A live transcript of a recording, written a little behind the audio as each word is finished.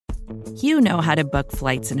You know how to book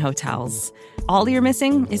flights and hotels. All you're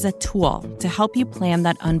missing is a tool to help you plan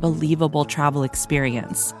that unbelievable travel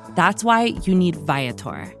experience. That's why you need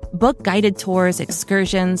Viator. Book guided tours,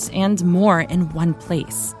 excursions, and more in one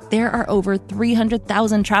place. There are over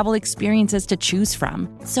 300,000 travel experiences to choose from,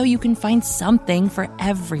 so you can find something for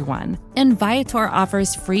everyone. And Viator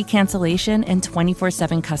offers free cancellation and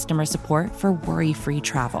 24/7 customer support for worry-free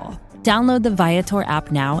travel. Download the Viator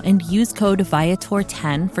app now and use code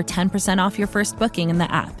Viator10 for 10% off your first booking in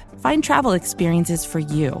the app. Find travel experiences for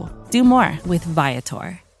you. Do more with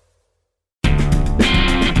Viator.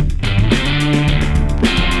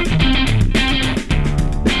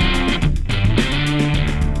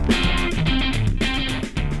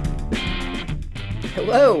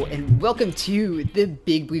 Hello, and welcome to the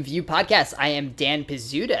Big Blue View podcast. I am Dan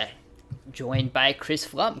Pizzuta, joined by Chris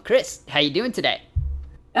Flum. Chris, how you doing today?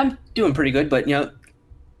 I'm doing pretty good, but,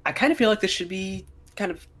 I kind of feel like this should be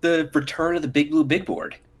kind of the return of the Big Blue Big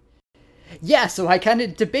Board. Yeah, so I kind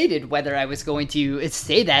of debated whether I was going to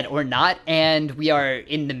say that or not, and we are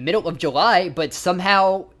in the middle of July, but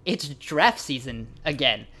somehow it's draft season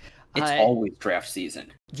again. It's always draft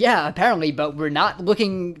season. Yeah, apparently, but we're not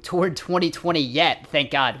looking toward 2020 yet, thank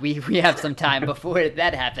God. We have some time before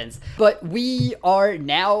that happens. But we are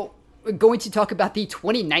now going to talk about the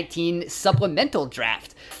 2019 supplemental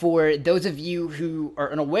draft. For those of you who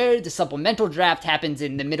are unaware, the supplemental draft happens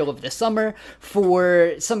in the middle of the summer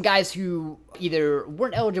for some guys who either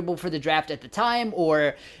weren't eligible for the draft at the time,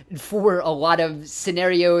 or for a lot of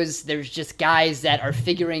scenarios, there's just guys that are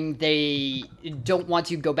figuring they don't want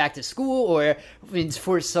to go back to school, or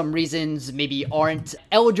for some reasons maybe aren't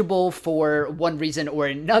eligible for one reason or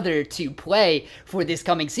another to play for this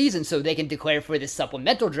coming season, so they can declare for this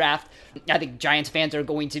supplemental draft. I think Giants fans are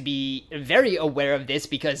going to be very aware of this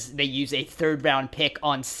because they used a third-round pick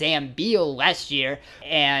on Sam Beal last year,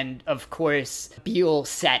 and of course, Beal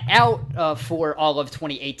sat out for all of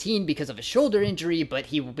 2018 because of a shoulder injury, but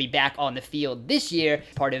he will be back on the field this year,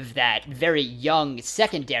 part of that very young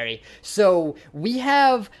secondary. So we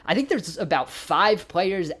have, I think there's about 5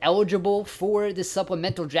 players eligible for the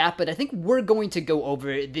supplemental draft, but I think we're going to go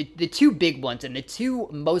over the two big ones and the two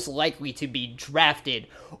most likely to be drafted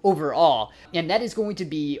overall. And that is going to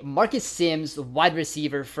be Marcus Sims, the wide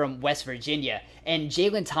receiver from West Virginia, and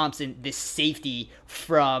Jalen Thompson, the safety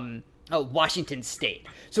from Washington State.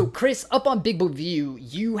 So Chris, up on Big Blue View,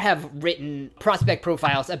 you have written prospect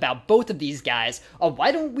profiles about both of these guys.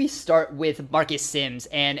 Why don't we start with Marcus Sims,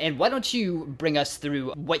 and why don't you bring us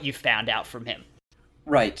through what you found out from him?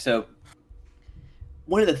 Right, so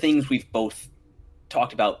one of the things we've both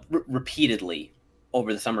talked about repeatedly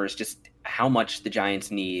over the summer is just how much the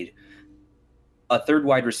Giants need a third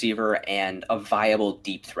wide receiver and a viable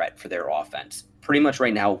deep threat for their offense. Pretty much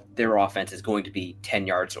right now, their offense is going to be 10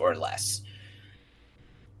 yards or less.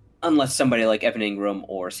 Unless somebody like Evan Ingram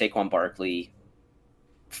or Saquon Barkley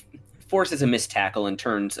forces a missed tackle and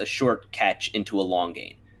turns a short catch into a long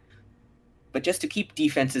gain. But just to keep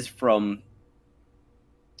defenses from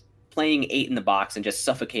playing 8 in the box and just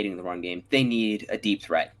suffocating the run game, they need a deep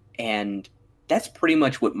threat. And that's pretty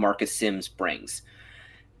much what Marcus Sims brings.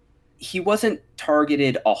 He wasn't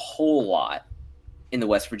targeted a whole lot in the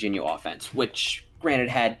West Virginia offense, which, granted,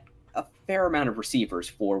 had a fair amount of receivers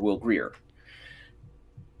for Will Grier.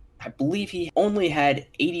 I believe he only had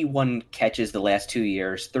 81 catches the last 2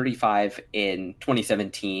 years, 35 in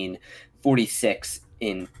 2017, 46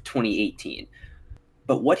 in 2018.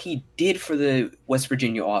 But what he did for the West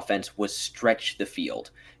Virginia offense was stretch the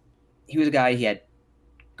field. He was a guy, he had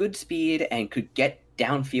good speed and could get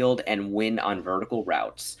downfield and win on vertical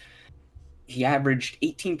routes. He averaged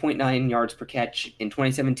 18.9 yards per catch in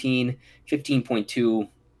 2017, 15.2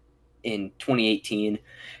 in 2018,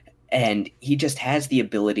 and he just has the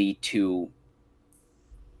ability to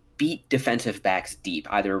beat defensive backs deep,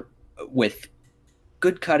 either with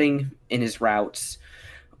good cutting in his routes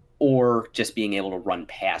or just being able to run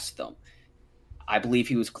past them. I believe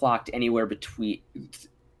he was clocked anywhere in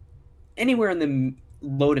the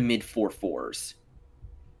low to mid 4.4s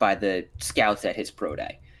by the scouts at his pro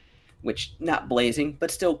day, which not blazing, but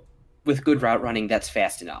still with good route running, that's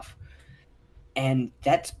fast enough. And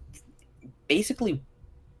that's basically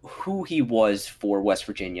who he was for West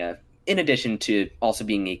Virginia, in addition to also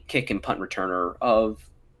being a kick and punt returner of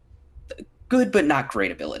good but not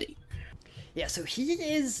great ability. Yeah, so he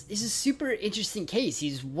is a super interesting case.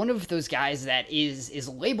 He's one of those guys that is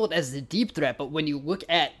labeled as the deep threat, but when you look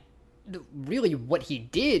at really what he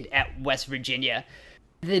did at West Virginia,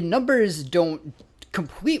 the numbers don't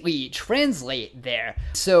completely translate there.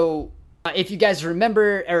 So If you guys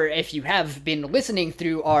remember, or if you have been listening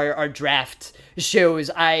through our draft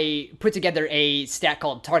shows, I put together a stat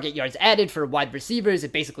called target yards added for wide receivers.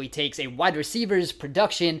 It basically takes a wide receiver's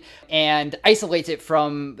production and isolates it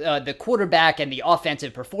from the quarterback and the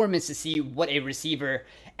offensive performance to see what a receiver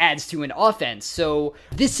adds to an offense. So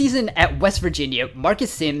this season at West Virginia, Marcus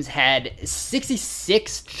Sims had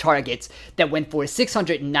 66 targets that went for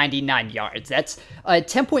 699 yards. That's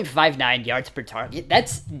 10.59 yards per target.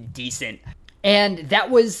 That's decent. And that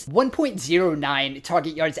was 1.09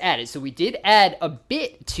 target yards added. So we did add a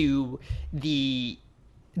bit to the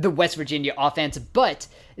West Virginia offense, but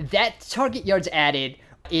that target yards added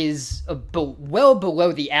is well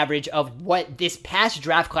below the average of what this past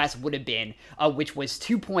draft class would have been, which was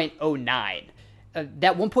 2.09.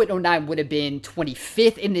 That 1.09 would have been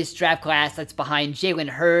 25th in this draft class. That's behind Jalen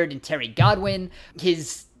Hurd and Terry Godwin.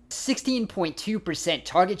 His 16.2%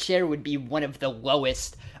 target share would be one of the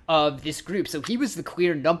lowest of this group. So he was the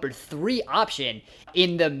clear number 3 option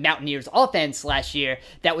in the Mountaineers offense last year.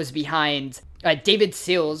 That was behind David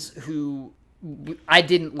Sills, who I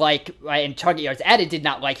didn't like, and target yards added did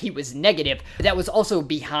not like. He was negative. That was also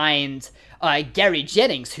behind Gary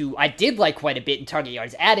Jennings, who I did like quite a bit, and target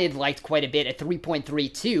yards added liked quite a bit at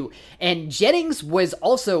 3.32. And Jennings was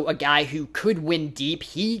also a guy who could win deep.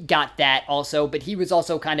 He got that also, but he was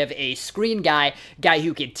also kind of a screen guy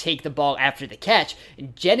who could take the ball after the catch.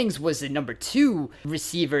 And Jennings was the number 2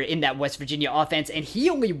 receiver in that West Virginia offense, and he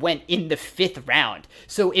only went in the 5th round.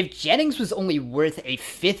 So if Jennings was only worth a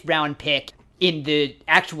 5th round pick in the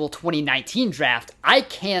actual 2019 draft, I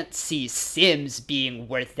can't see Sims being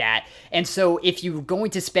worth that. And so if you're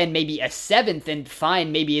going to spend maybe a 7th, then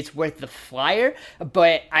fine, maybe it's worth the flyer.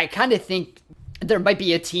 But I kind of think there might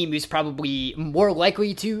be a team who's probably more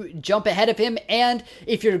likely to jump ahead of him. And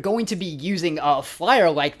if you're going to be using a flyer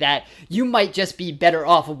like that, you might just be better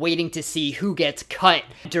off waiting to see who gets cut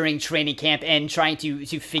during training camp and trying to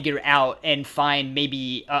figure out and find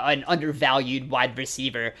maybe an undervalued wide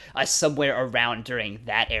receiver somewhere around during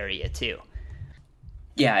that area too.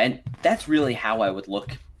 Yeah, and that's really how I would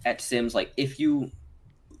look at Sims. Like, if you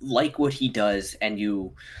like what he does and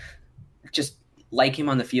you just like him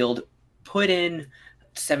on the field, put in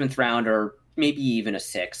 7th round or maybe even a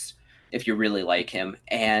 6th if you really like him,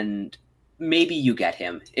 and maybe you get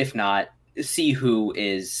him. If not, see who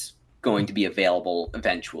is going to be available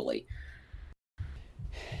eventually.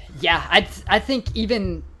 Yeah, I think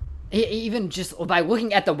even just by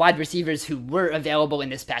looking at the wide receivers who were available in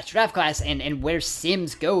this past draft class and where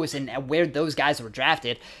Sims goes and where those guys were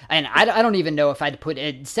drafted, and I don't even know if I'd put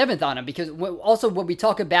a 7th on him, because also when we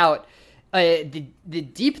talk about the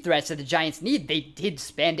deep threats that the Giants need, they did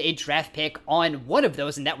spend a draft pick on one of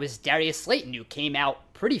those, and that was Darius Slayton, who came out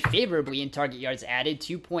pretty favorably in target yards added,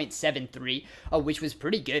 2.73, which was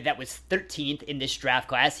pretty good. That was 13th in this draft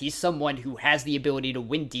class. He's someone who has the ability to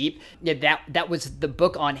win deep. Yeah, that was the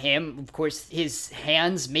book on him. Of course, his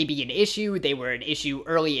hands may be an issue. They were an issue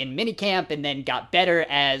early in minicamp and then got better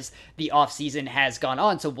as the offseason has gone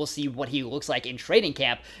on, so we'll see what he looks like in training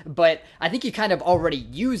camp. But I think you kind of already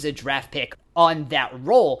use a draft pick on that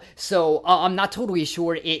role, so I'm not totally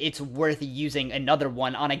sure it's worth using another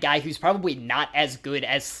one on a guy who's probably not as good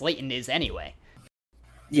as Slayton is anyway.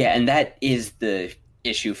 Yeah, and that is the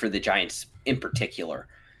issue for the Giants in particular.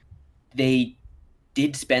 They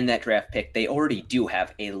did spend that draft pick. They already do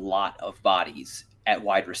have a lot of bodies at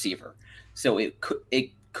wide receiver, so it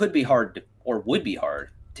could be hard or would be hard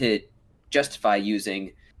to justify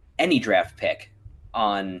using any draft pick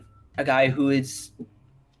on a guy who is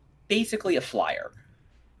basically a flyer.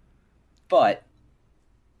 But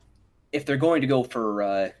if they're going to go for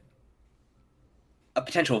a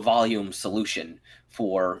potential volume solution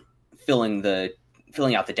for filling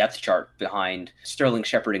out the depth chart behind Sterling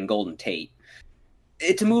Shepard and Golden Tate,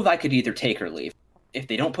 it's a move I could either take or leave. If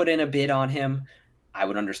they don't put in a bid on him, I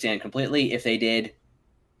would understand completely. If they did,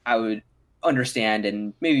 I would understand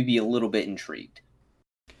and maybe be a little bit intrigued.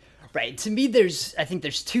 Right. To me, I think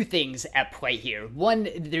there's 2 things at play here. One,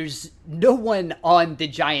 there's no one on the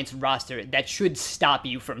Giants roster that should stop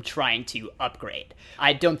you from trying to upgrade.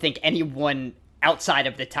 I don't think anyone outside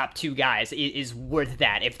of the top 2 guys is worth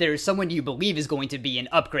that. If there's someone you believe is going to be an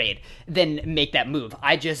upgrade, then make that move.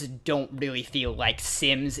 I just don't really feel like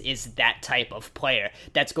Sims is that type of player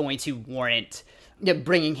that's going to warrant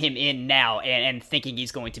bringing him in now and thinking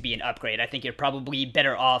he's going to be an upgrade. I think you're probably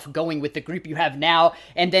better off going with the group you have now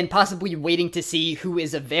and then possibly waiting to see who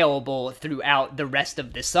is available throughout the rest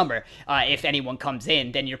of the summer. If anyone comes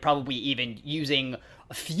in, then you're probably even using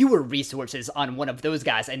fewer resources on one of those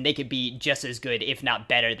guys, and they could be just as good good, if not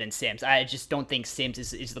better than Sims. I just don't think Sims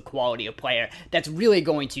is the quality of player that's really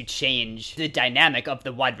going to change the dynamic of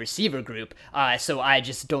the wide receiver group. So I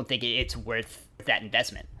just don't think it's worth that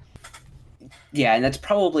investment. Yeah, and that's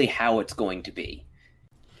probably how it's going to be.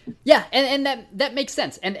 Yeah, and that makes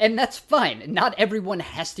sense, and that's fine. Not everyone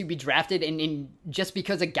has to be drafted, and just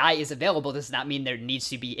because a guy is available does not mean there needs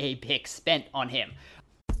to be a pick spent on him.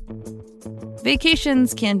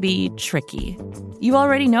 Vacations can be tricky. You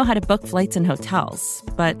already know how to book flights and hotels,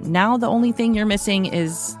 but now the only thing you're missing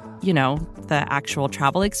is, the actual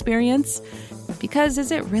travel experience. Because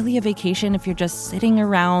is it really a vacation if you're just sitting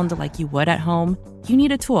around like you would at home? You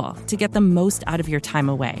need a tool to get the most out of your time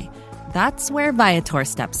away. That's where Viator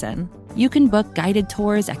steps in. You can book guided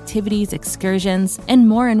tours, activities, excursions, and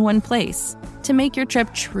more in one place to make your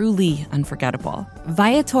trip truly unforgettable.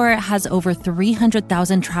 Viator has over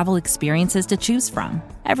 300,000 travel experiences to choose from.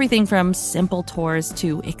 Everything from simple tours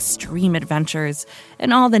to extreme adventures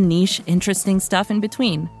and all the niche, interesting stuff in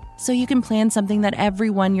between. So you can plan something that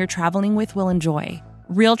everyone you're traveling with will enjoy.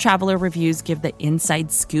 Real traveler reviews give the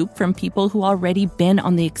inside scoop from people who already been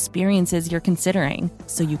on the experiences you're considering,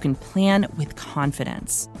 so you can plan with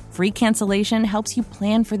confidence. Free cancellation helps you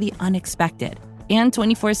plan for the unexpected. And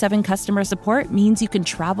 24/7 customer support means you can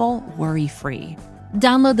travel worry-free.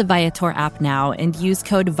 Download the Viator app now and use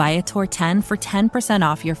code Viator10 for 10%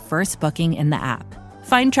 off your first booking in the app.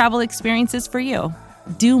 Find travel experiences for you.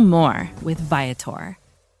 Do more with Viator.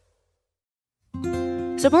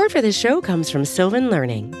 Support for this show comes from Sylvan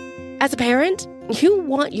Learning. As a parent, you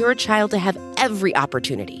want your child to have every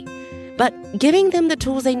opportunity, but giving them the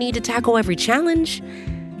tools they need to tackle every challenge,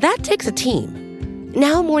 that takes a team.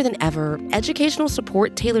 Now more than ever, educational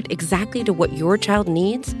support tailored exactly to what your child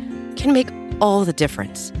needs can make all the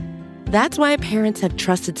difference. That's why parents have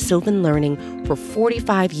trusted Sylvan Learning for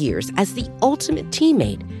 45 years as the ultimate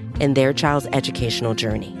teammate in their child's educational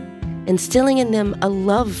journey, instilling in them a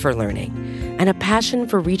love for learning and a passion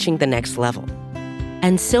for reaching the next level.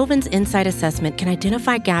 And Sylvan's Insight Assessment can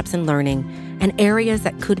identify gaps in learning and areas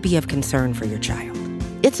that could be of concern for your child.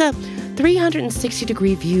 It's a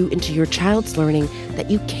 360-degree view into your child's learning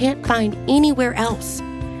that you can't find anywhere else,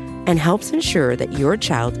 and helps ensure that your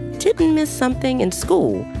child didn't miss something in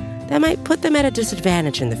school that might put them at a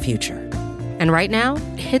disadvantage in the future. And right now,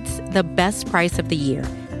 it's the best price of the year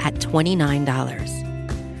at $29.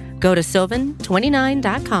 Go to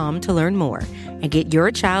sylvan29.com to learn more and get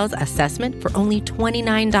your child's assessment for only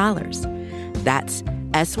 $29. That's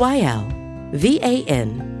SYLVAN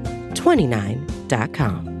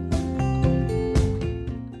 29.com.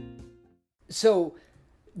 So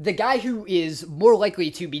the guy who is more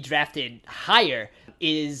likely to be drafted higher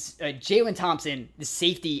is Jalen Thompson, the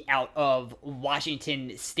safety out of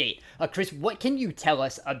Washington State. Chris, what can you tell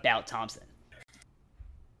us about Thompson?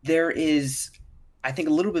 There is, I think,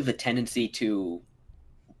 a little bit of a tendency to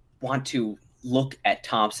want to look at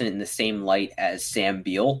Thompson in the same light as Sam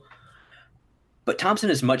Beal. But Thompson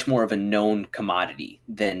is much more of a known commodity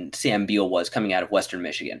than Sam Beal was coming out of Western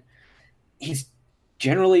Michigan. He's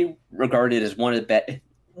generally regarded as one of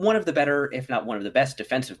the better, if not one of the best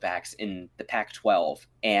defensive backs in the Pac-12.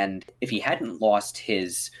 And if he hadn't lost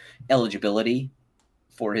his eligibility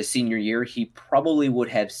for his senior year, he probably would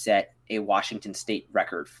have set a Washington State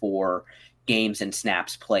record for games and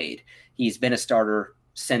snaps played. He's been a starter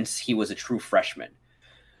since he was a true freshman.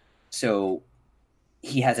 So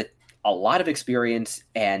he has a lot of experience,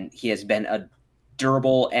 and he has been a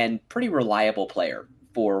durable and pretty reliable player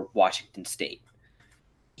for Washington State.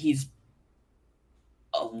 He's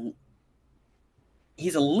a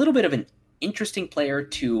little bit of an interesting player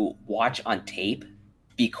to watch on tape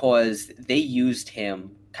because they used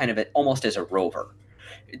him kind of almost as a rover.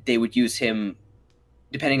 They would use him,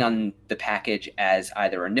 depending on the package, as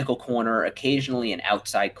either a nickel corner, occasionally an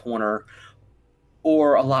outside corner,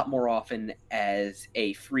 or a lot more often as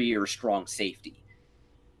a free or strong safety.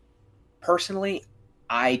 Personally,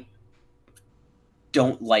 I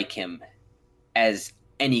don't like him as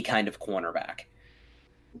any kind of cornerback.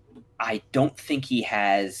 I don't think he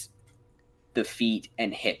has the feet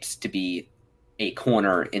and hips to be a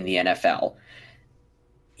corner in the NFL.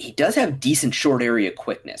 He does have decent short area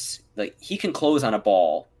quickness. Like, he can close on a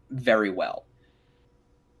ball very well,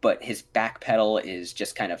 but his back pedal is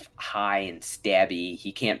just kind of high and stabby.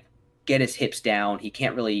 He can't get his hips down. He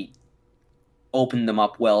can't really open them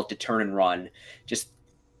up well to turn and run. Just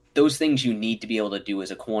those things you need to be able to do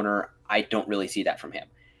as a corner. I don't really see that from him.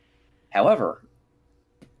 However,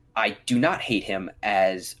 I do not hate him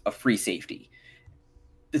as a free safety.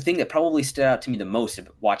 The thing that probably stood out to me the most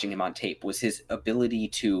of watching him on tape was his ability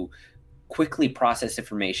to quickly process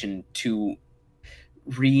information, to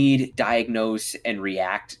read, diagnose, and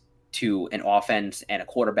react to an offense and a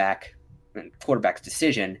quarterback's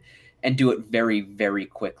decision and do it very, very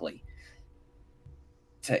quickly.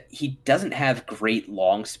 So he doesn't have great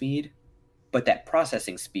long speed, but that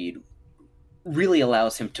processing speed really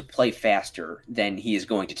allows him to play faster than he is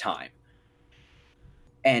going to time.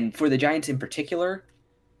 And for the Giants in particular,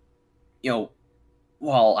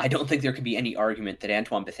 while I don't think there can be any argument that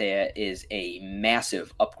Antoine Bethea is a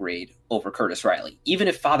massive upgrade over Curtis Riley, even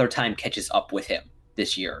if Father Time catches up with him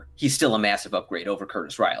this year, he's still a massive upgrade over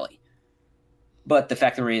Curtis Riley. But the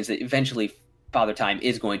fact remains that eventually Father Time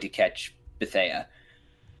is going to catch Bethea.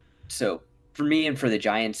 So for me and for the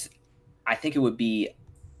Giants, I think it would be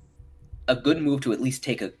a good move to at least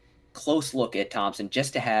take a close look at Thompson,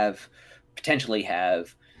 just to potentially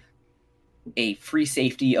have a free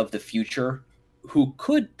safety of the future who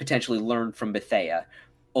could potentially learn from Bethea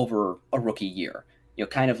over a rookie year.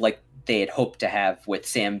 Kind of like they had hoped to have with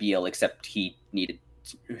Sam Beal, except he needed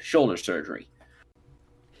shoulder surgery.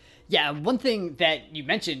 Yeah, one thing that you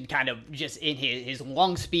mentioned kind of just in his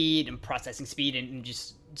long speed and processing speed and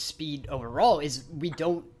just speed overall is we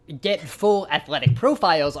don't get full athletic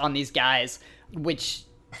profiles on these guys, which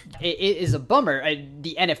is a bummer.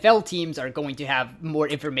 The NFL teams are going to have more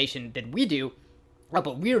information than we do,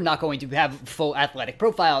 but we're not going to have full athletic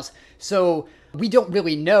profiles. So we don't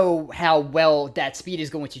really know how well that speed is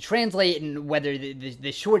going to translate and whether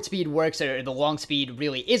the short speed works or the long speed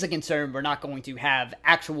really is a concern. We're not going to have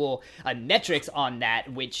actual metrics on that,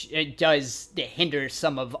 which does hinder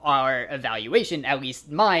some of our evaluation, at least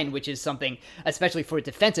mine, which is something, especially for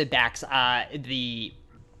defensive backs,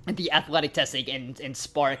 the athletic testing and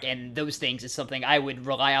Spark and those things is something I would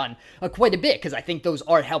rely on quite a bit, because I think those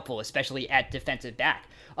are helpful, especially at defensive back.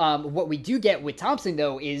 What we do get with Thompson,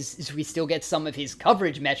 though, is we still get some of his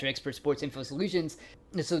coverage metrics for Sports Info Solutions.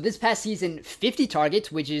 So this past season, 50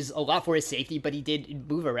 targets, which is a lot for his safety, but he did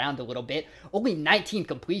move around a little bit. Only 19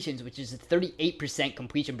 completions, which is a 38%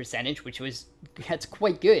 completion percentage, that's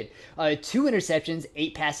quite good. 2 interceptions,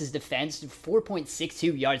 8 passes defensed,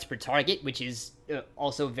 4.62 yards per target, which is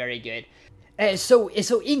also very good. So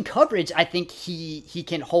in coverage, I think he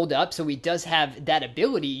can hold up. So he does have that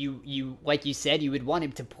ability. You like you said, you would want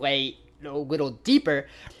him to play a little deeper.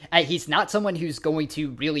 He's not someone who's going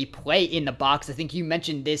to really play in the box. I think you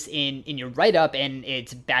mentioned this in your write-up, and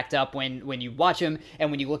it's backed up when you watch him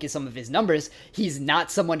and when you look at some of his numbers. He's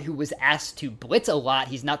not someone who was asked to blitz a lot.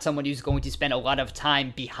 He's not someone who's going to spend a lot of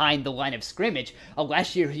time behind the line of scrimmage.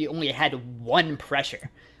 Last year, he only had one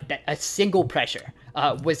pressure. That a single pressure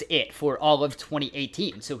was it for all of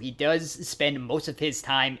 2018. So he does spend most of his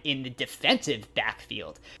time in the defensive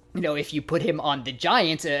backfield. If you put him on the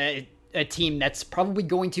Giants, a team that's probably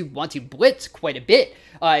going to want to blitz quite a bit,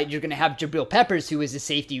 you're going to have Jabril Peppers, who is a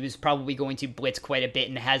safety who's probably going to blitz quite a bit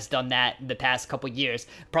and has done that the past couple years.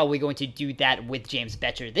 Probably going to do that with James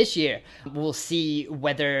Bettcher this year. We'll see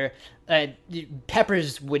whether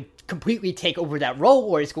Peppers would completely take over that role,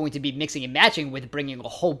 or is going to be mixing and matching with bringing a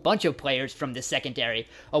whole bunch of players from the secondary,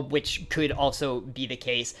 which could also be the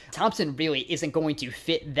case. Thompson really isn't going to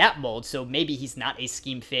fit that mold, so maybe he's not a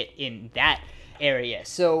scheme fit in that area.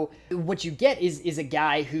 So what you get is a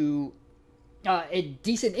guy who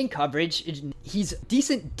decent in coverage. He's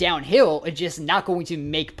decent downhill, just not going to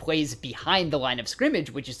make plays behind the line of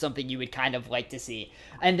scrimmage, which is something you would kind of like to see.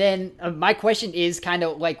 And then my question is kind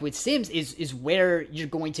of like with Sims is where you're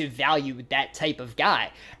going to value that type of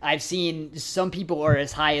guy. I've seen some people are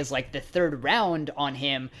as high as like the 3rd round on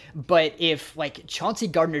him, but if like Chauncey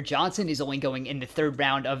Gardner-Johnson is only going in the 3rd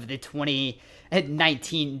round of the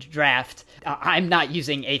 2019 draft, I'm not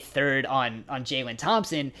using a 3rd on Jalen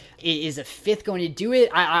Thompson. Is a 5th going to do it?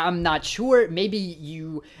 I'm not sure. Maybe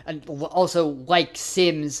you also like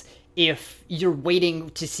Sims if you're waiting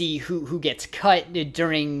to see who gets cut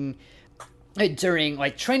during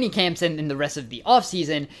like training camps and the rest of the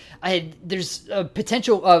offseason. There's a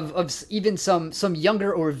potential of even some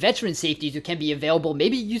younger or veteran safeties who can be available.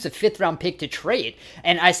 Maybe use a 5th round pick to trade.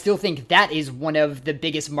 And I still think that is one of the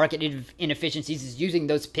biggest market inefficiencies, is using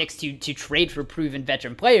those picks to trade for proven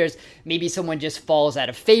veteran players. Maybe someone just falls out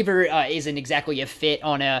of favor, isn't exactly a fit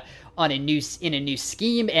in a new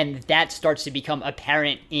scheme, and that starts to become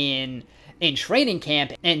apparent in training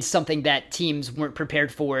camp, and something that teams weren't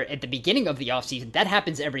prepared for at the beginning of the offseason. That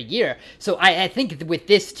happens every year. So I think with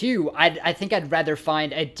this too, I think I'd rather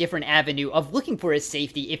find a different avenue of looking for a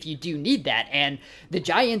safety if you do need that. And the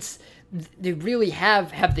Giants, they really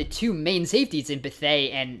have the two main safeties in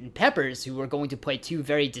Bethea and Peppers, who are going to play two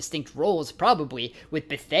very distinct roles, probably, with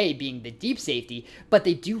Bethea being the deep safety, but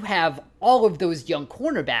they do have all of those young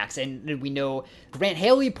cornerbacks, and we know Grant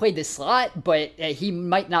Haley played the slot, but he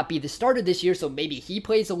might not be the starter this year, so maybe he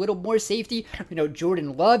plays a little more safety.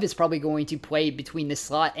 Jordan Love is probably going to play between the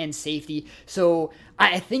slot and safety, so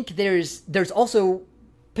I think there's also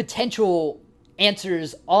potential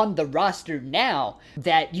answers on the roster now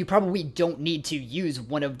that you probably don't need to use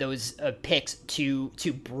one of those picks to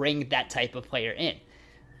bring that type of player in.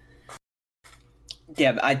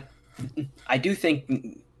 Yeah, I do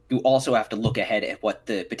think you also have to look ahead at what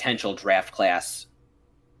the potential draft class,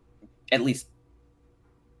 at least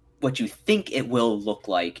what you think it will look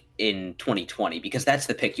like in 2020, because that's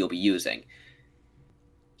the pick you'll be using.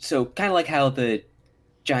 So kind of like how the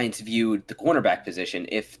Giants viewed the cornerback position,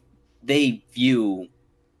 if they view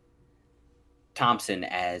Thompson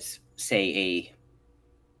as, say, a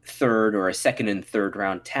third or a second and third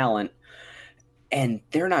round talent, and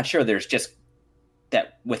they're not sure there's just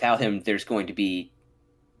that without him there's going to be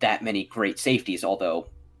that many great safeties, although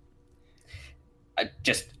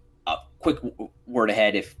just a quick word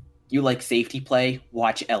ahead, if you like safety play,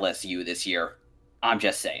 watch LSU this year. I'm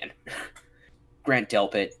just saying. Grant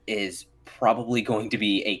Delpit is probably going to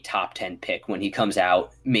be a top 10 pick when he comes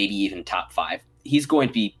out, maybe even top 5. He's going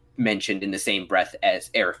to be mentioned in the same breath as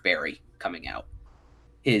Eric Berry coming out.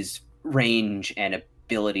 His range and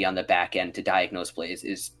ability on the back end to diagnose plays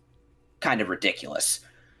is kind of ridiculous.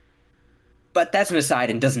 But that's an aside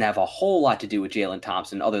and doesn't have a whole lot to do with Jalen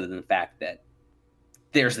Thompson other than the fact that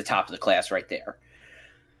there's the top of the class right there.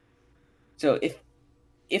 So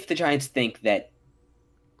if the Giants think that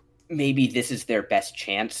maybe this is their best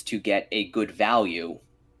chance to get a good value,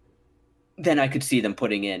 then I could see them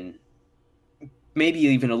putting in maybe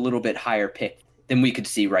even a little bit higher pick than we could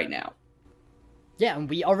see right now. Yeah, and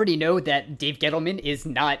we already know that Dave Gettleman is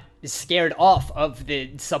not scared off of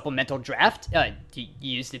the supplemental draft. He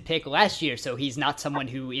used the pick last year, so he's not someone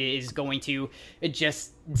who is going to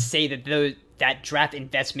just say that that draft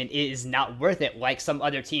investment is not worth it like some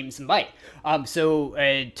other teams might. So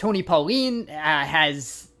Tony Pauline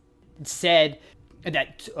has said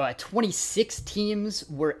that 26 teams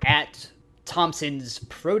were at Thompson's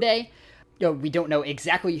pro day. We don't know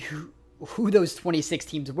exactly who those 26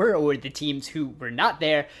 teams were or the teams who were not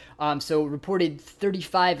there. So reported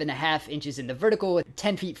 35.5 inches in the vertical,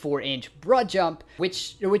 10 feet 4 inch broad jump,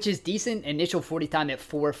 which is decent. Initial 40 time at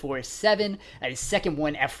 4.47, and his second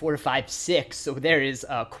one at 4.56. So there is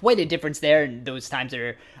quite a difference there, and those times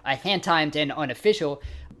are hand timed and unofficial.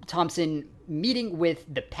 Thompson meeting with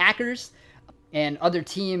the Packers, and other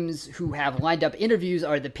teams who have lined up interviews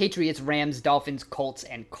are the Patriots, Rams, Dolphins, Colts,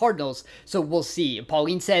 and Cardinals. So we'll see.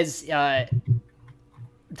 Pauline says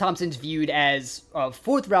Thompson's viewed as a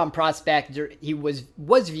fourth-round prospect. He was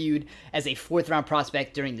viewed as a fourth-round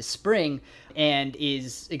prospect during the spring and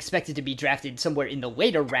is expected to be drafted somewhere in the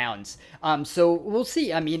later rounds. So we'll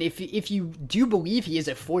see. I mean, if you do believe he is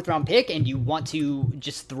a fourth-round pick and you want to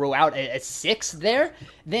just throw out a sixth there,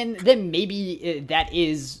 then maybe that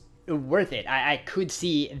is worth it. I could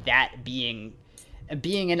see that being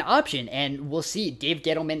an option, and we'll see. Dave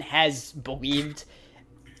Gettleman has believed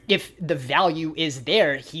if the value is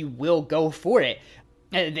there, he will go for it.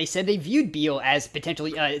 They said they viewed Beal as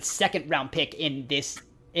potentially a second-round pick in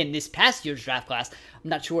this past year's draft class. I'm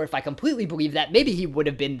not sure if I completely believe that. Maybe he would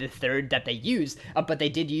have been the third that they used, but they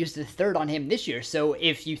did use the third on him this year. So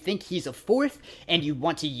if you think he's a fourth and you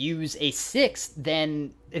want to use a sixth,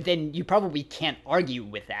 then you probably can't argue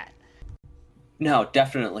with that. No,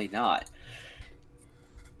 definitely not.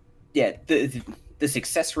 Yeah, the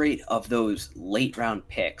success rate of those late round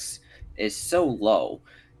picks is so low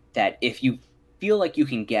that if you feel like you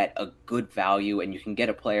can get a good value and you can get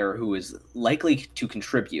a player who is likely to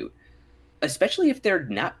contribute, especially if they're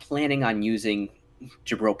not planning on using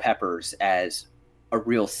Jabril Peppers as a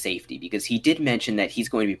real safety, because he did mention that he's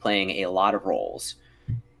going to be playing a lot of roles,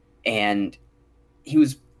 and he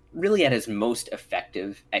was really at his most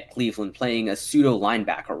effective at Cleveland playing a pseudo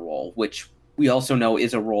linebacker role, which we also know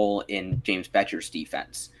is a role in James Betcher's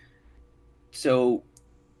defense. So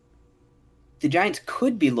the Giants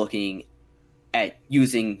could be looking at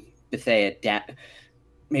using Bethea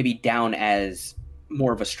maybe down as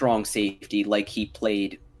more of a strong safety like he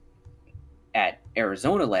played at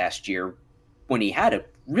Arizona last year when he had a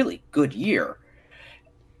really good year,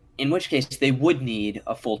 in which case they would need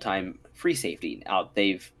a full-time free safety. Now,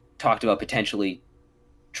 they've talked about potentially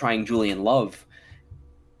trying Julian Love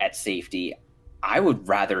at safety. I would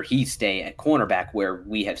rather he stay at cornerback, where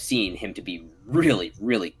we have seen him to be really,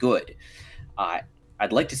 really good. I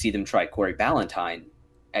I'd like to see them try Corey Ballentine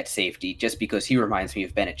at safety just because he reminds me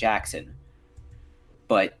of Bennett Jackson.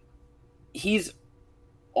 But he's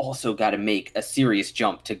also got to make a serious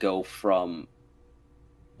jump to go from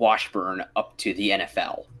Washburn up to the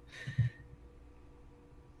NFL.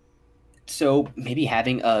 So maybe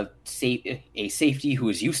having a safety who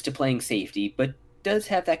is used to playing safety, but does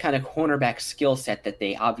have that kind of cornerback skill set that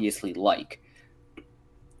they obviously like.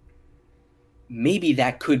 Maybe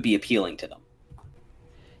that could be appealing to them.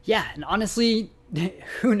 Yeah, and honestly,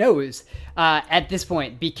 who knows at this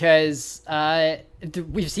point, because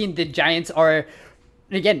we've seen the Giants are,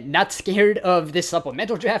 again, not scared of this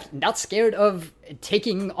supplemental draft, not scared of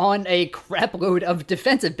taking on a crap load of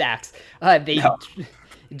defensive backs. They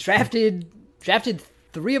drafted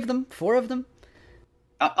 4 of them.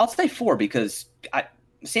 I'll say 4 because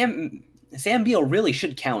Sam Beal really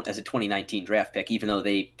should count as a 2019 draft pick, even though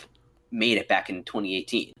they made it back in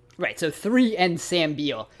 2018. Right, so 3 and Sam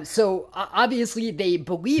Beal. So obviously they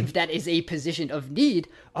believe that is a position of need.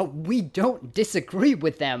 We don't disagree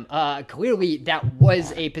with them. Clearly that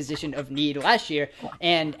was a position of need last year.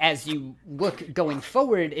 And as you look going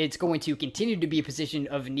forward, it's going to continue to be a position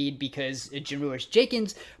of need because Janoris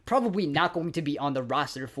Jenkins probably not going to be on the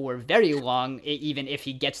roster for very long, even if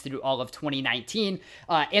he gets through all of 2019.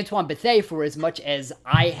 Antoine Bethea, for as much as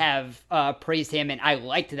I have praised him and I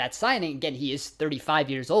liked that signing, again, he is 35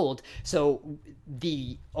 years old. So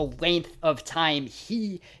the length of time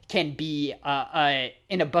he can be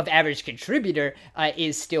an above average contributor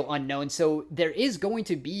is still unknown. So there is going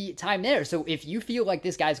to be time there. So if you feel like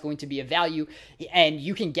this guy is going to be a value and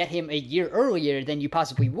you can get him a year earlier than you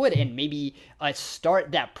possibly would and maybe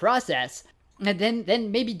start that process, and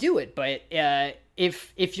then maybe do it. But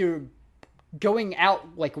if you're going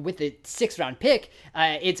out like with a 6th round pick,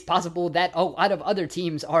 it's possible that a lot of other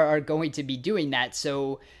teams are going to be doing that.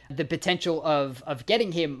 So the potential of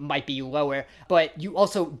getting him might be lower, but you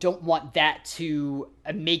also don't want that to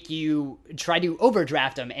make you try to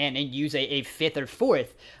overdraft him and use a 5th or 4th,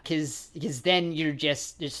 because then you're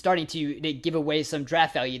starting to give away some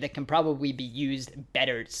draft value that can probably be used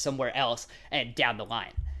better somewhere else and down the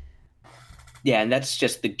line. Yeah, and that's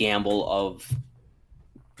just the gamble of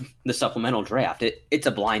the supplemental draft. It's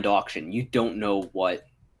a blind auction. You don't know what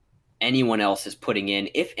anyone else is putting in,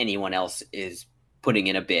 if anyone else is putting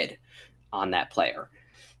in a bid on that player.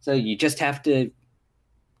 So you just have to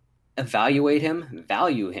evaluate him,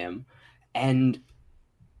 value him, and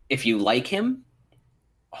if you like him,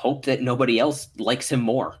 hope that nobody else likes him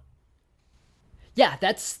more. Yeah,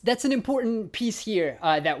 that's an important piece here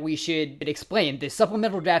that we should explain. The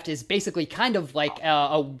supplemental draft is basically kind of like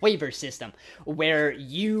a waiver system where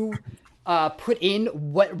you put in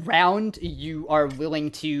what round you are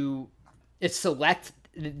willing to select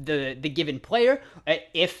the given player,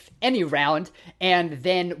 if any round, and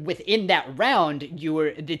then within that round,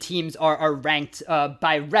 the teams are ranked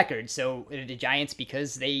by record. So the Giants,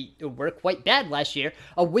 because they were quite bad last year,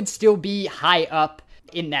 would still be high up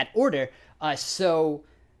in that order. So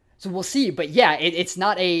we'll see, but yeah, it's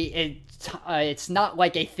not it's not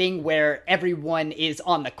like a thing where everyone is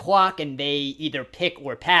on the clock and they either pick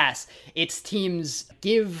or pass. It's teams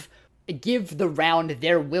give the round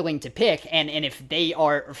they're willing to pick, and if they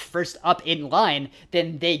are first up in line,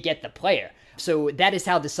 then they get the player. So that is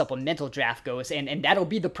how the supplemental draft goes, and that'll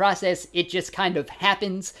be the process. It just kind of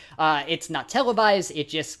happens. It's not televised.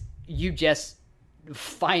 You just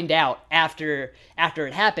find out after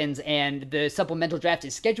it happens, and the supplemental draft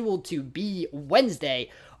is scheduled to be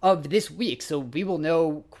Wednesday of this week, so we will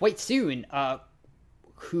know quite soon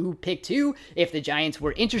who picked who, if the Giants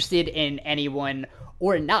were interested in anyone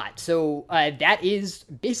or not. So that is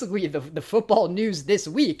basically the football news this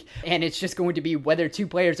week, and it's just going to be whether 2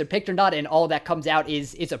 players are picked or not, and all that comes out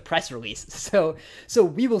is a press release. So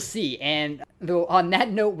we will see. And though on that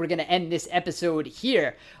note, we're going to end this episode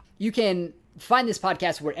here. You can find this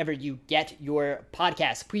podcast wherever you get your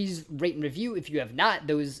podcasts. Please rate and review if you have not.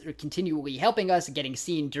 Those are continually helping us, getting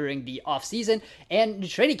seen during the off season, and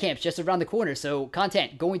training camps just around the corner. So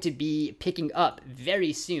content going to be picking up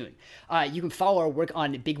very soon. You can follow our work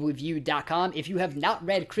on BigBlueView.com. If you have not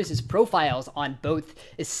read Chris's profiles on both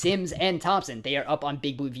Sims and Thompson, they are up on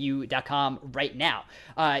BigBlueView.com right now.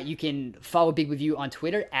 You can follow Big Blue View on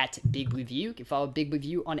Twitter at Big Blue View. You can follow Big Blue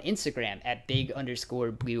View on Instagram at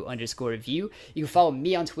Big_Blue_View. You can follow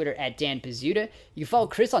me on Twitter at Dan Pizzuta. You can follow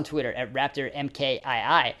Chris on Twitter at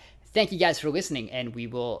RaptorMKII. Thank you guys for listening, and we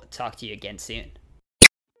will talk to you again soon.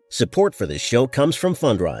 Support for this show comes from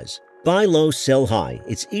Fundrise. Buy low, sell high.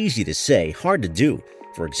 It's easy to say, hard to do.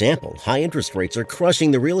 For example, high interest rates are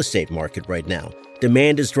crushing the real estate market right now.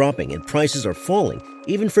 Demand is dropping and prices are falling,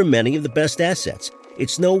 even for many of the best assets.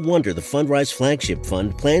 It's no wonder the Fundrise Flagship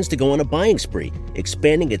Fund plans to go on a buying spree,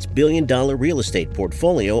 expanding its billion-dollar real estate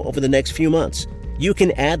portfolio over the next few months. You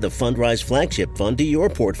can add the Fundrise Flagship Fund to your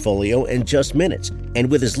portfolio in just minutes, and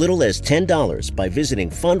with as little as $10 by visiting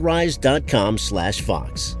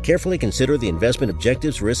fundrise.com/Fox. Carefully consider the investment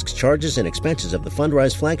objectives, risks, charges, and expenses of the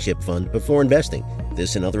Fundrise Flagship Fund before investing.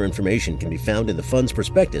 This and other information can be found in the fund's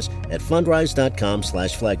prospectus at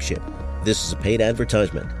fundrise.com/flagship. This is a paid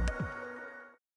advertisement.